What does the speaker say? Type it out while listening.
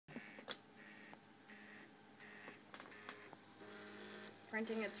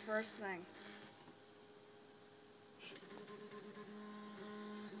printing its first thing.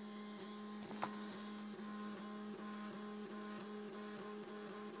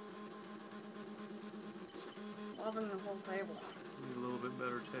 It's loving the whole table. Need a little bit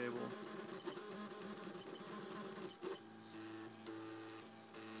better table.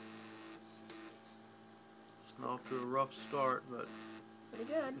 It's off to a rough start, but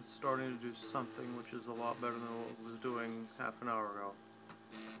pretty good. It's starting to do something, which is a lot better than what it was doing half an hour ago,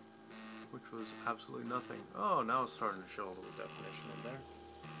 which was absolutely nothing. Oh, now it's starting to show a little definition in there.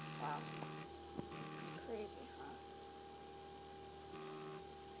 Wow. Crazy, huh?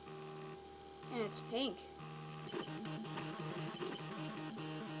 And it's pink. Oh,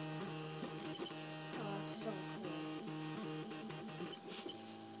 that's so cool.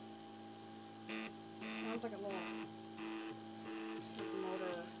 Sounds like a little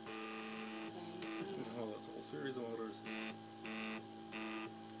motor thing. Oh, that's a whole series of motors.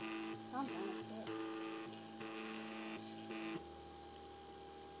 Sounds nice too.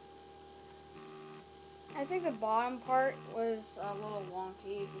 I think the bottom part was a little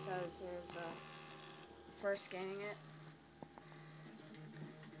wonky because it was first scanning it.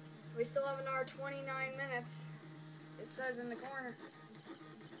 We still have another 29 minutes. It says in the corner.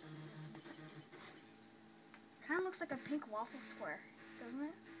 Kind of looks like a pink waffle square, doesn't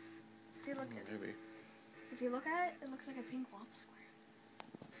it? See, look at it. Maybe. If you look at it, it looks like a pink waffle square.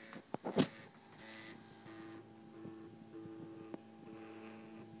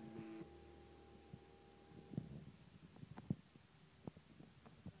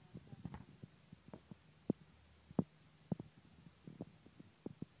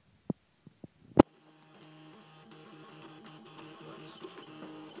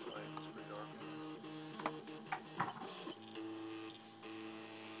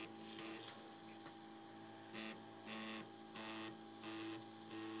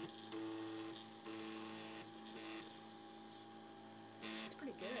 It's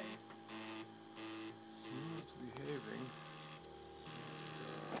pretty good. It's behaving.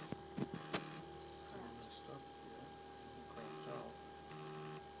 Cracked out.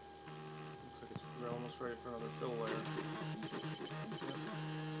 Looks like it's almost ready for another fill layer.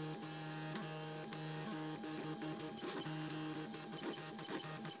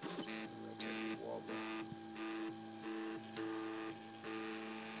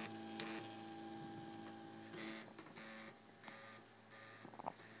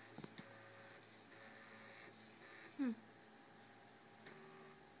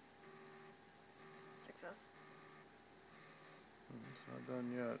 Success. It's not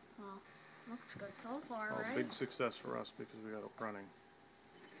done yet. Well, looks good so far, Oh, right? big success for us because we got it running.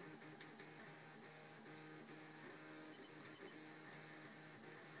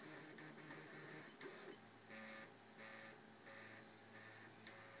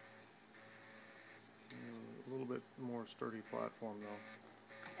 A little bit more sturdy platform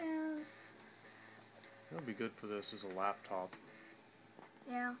though. And It'll be good for this as a laptop.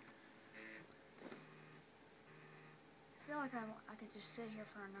 yeah. I feel like I could just sit here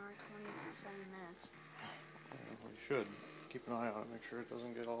for another 27 minutes. Yeah, we should keep an eye on it, make sure it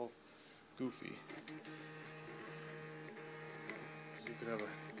doesn't get all goofy. So you could have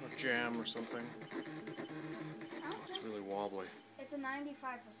a jam or something. It's really wobbly. It's a 95%.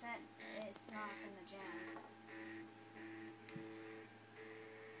 It's not gonna jam.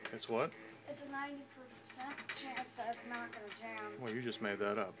 It's what? It's a 90% chance that it's not gonna jam. Well, you just made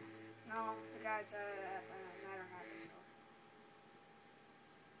that up. No, the guy said it at the Matter Happy store.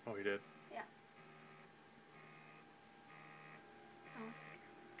 Oh, he did? Yeah. Oh.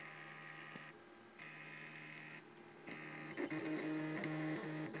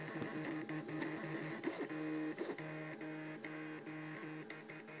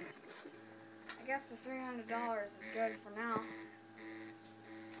 I guess the $300 is good for now.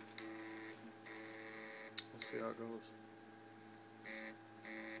 We'll see how it goes.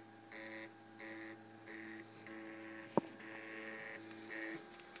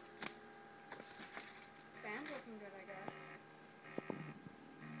 Fan's looking good, I guess.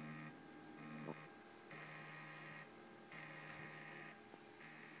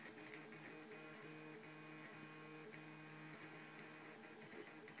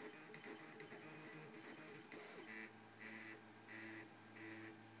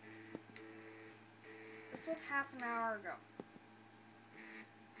 This was half an hour ago.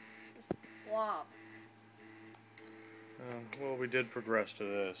 This blob. Well, we did progress to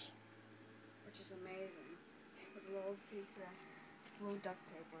this. Which is amazing. With a little piece of blue duct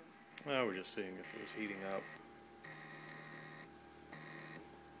tape. Well, we're just seeing if it was heating up.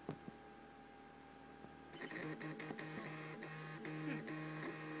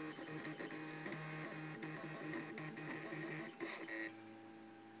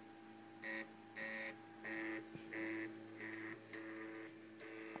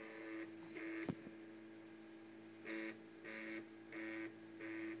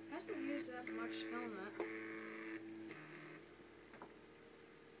 that much filament.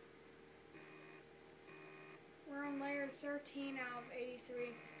 We're on layer 13 out of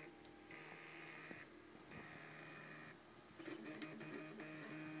 83.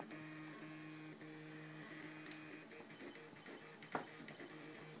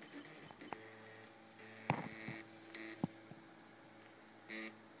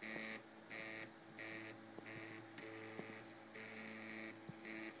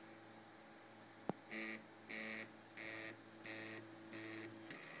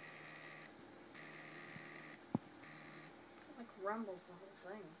 Rumbles the whole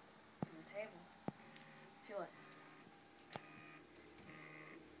thing on the table. Feel it.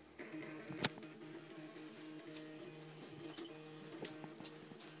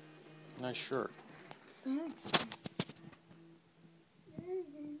 Nice shirt. Thanks.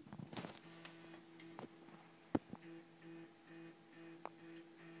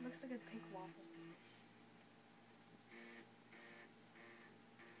 Looks like a pink waffle.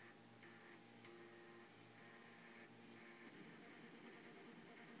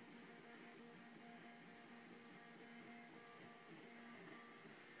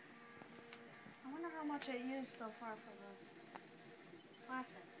 I wonder how much I used so far for the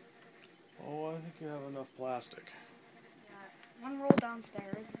plastic. Oh, I think you have enough plastic. Yeah, one roll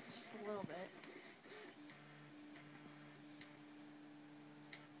downstairs. This is just a little bit.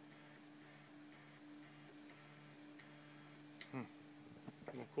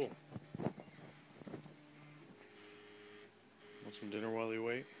 Well, cool. Want some dinner while you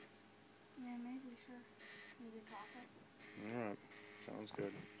wait? Yeah, maybe, sure. Maybe taco. Alright, sounds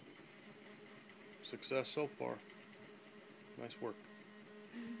good. Success so far. Nice work.